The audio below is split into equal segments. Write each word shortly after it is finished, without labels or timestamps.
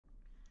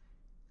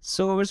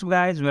So what's up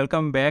guys,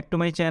 welcome back to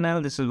my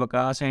channel. This is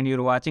Waqas and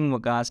you're watching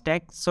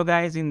Waqastech. So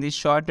guys, in this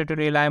short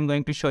tutorial I am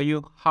going to show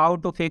you how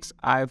to fix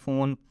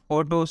iPhone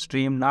photo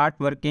stream not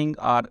working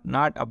or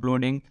not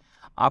uploading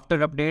after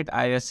update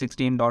iOS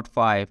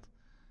 16.5.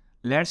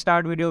 Let's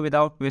start video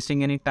without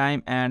wasting any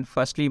time and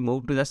firstly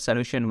move to the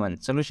solution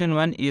 1. Solution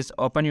 1 is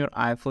open your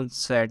iPhone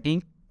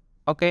setting.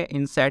 Okay,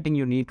 in setting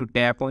you need to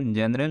tap on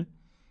general.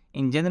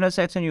 In general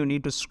section you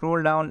need to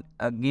scroll down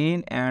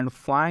again and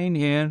find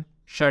here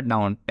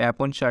shutdown.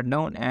 Tap on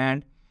shutdown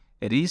and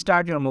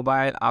restart your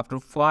mobile after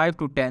 5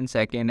 to 10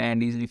 seconds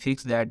and easily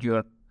fix that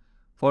your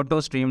photo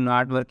stream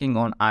not working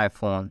on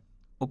iPhone.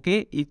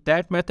 Okay, if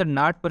that method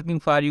not working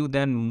for you,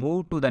 then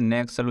move to the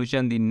next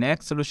solution. The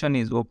next solution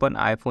is open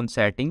iPhone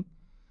setting.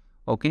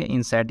 Okay,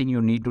 in setting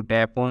you need to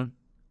tap on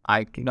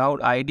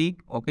iCloud ID.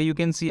 Okay, you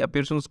can see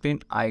appears on screen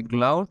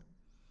iCloud.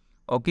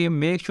 Okay,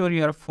 make sure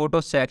your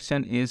photo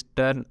section is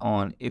turned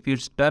on. If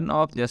it's turned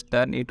off, just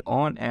turn it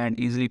on and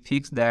easily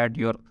fix that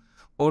your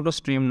photo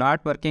stream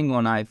not working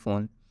on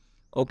iPhone.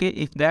 Okay,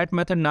 if that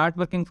method not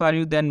working for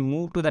you, then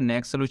move to the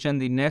next solution.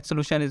 The next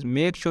solution is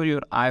make sure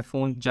your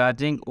iPhone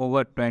charging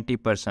over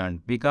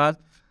 20% because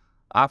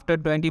after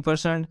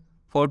 20%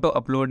 photo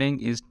uploading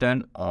is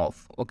turned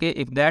off. Okay,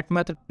 if that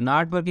method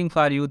not working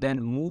for you,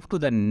 then move to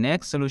the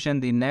next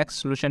solution. The next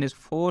solution is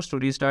force to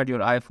restart your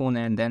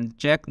iPhone and then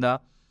check the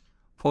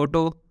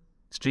photo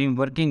stream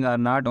working or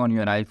not on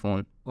your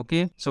iPhone.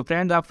 Okay, so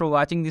friends, after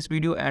watching this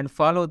video and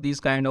follow these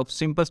kind of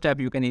simple steps,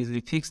 you can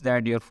easily fix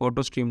that your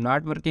photo stream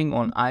not working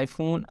on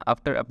iPhone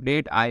after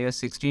update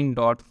iOS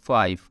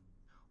 16.5.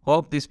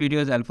 Hope this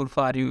video is helpful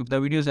for you. If the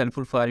video is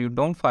helpful for you,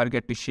 don't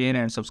forget to share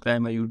and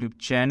subscribe my YouTube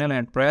channel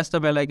and press the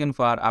bell icon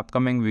for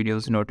upcoming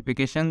videos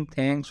notification.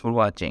 Thanks for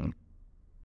watching.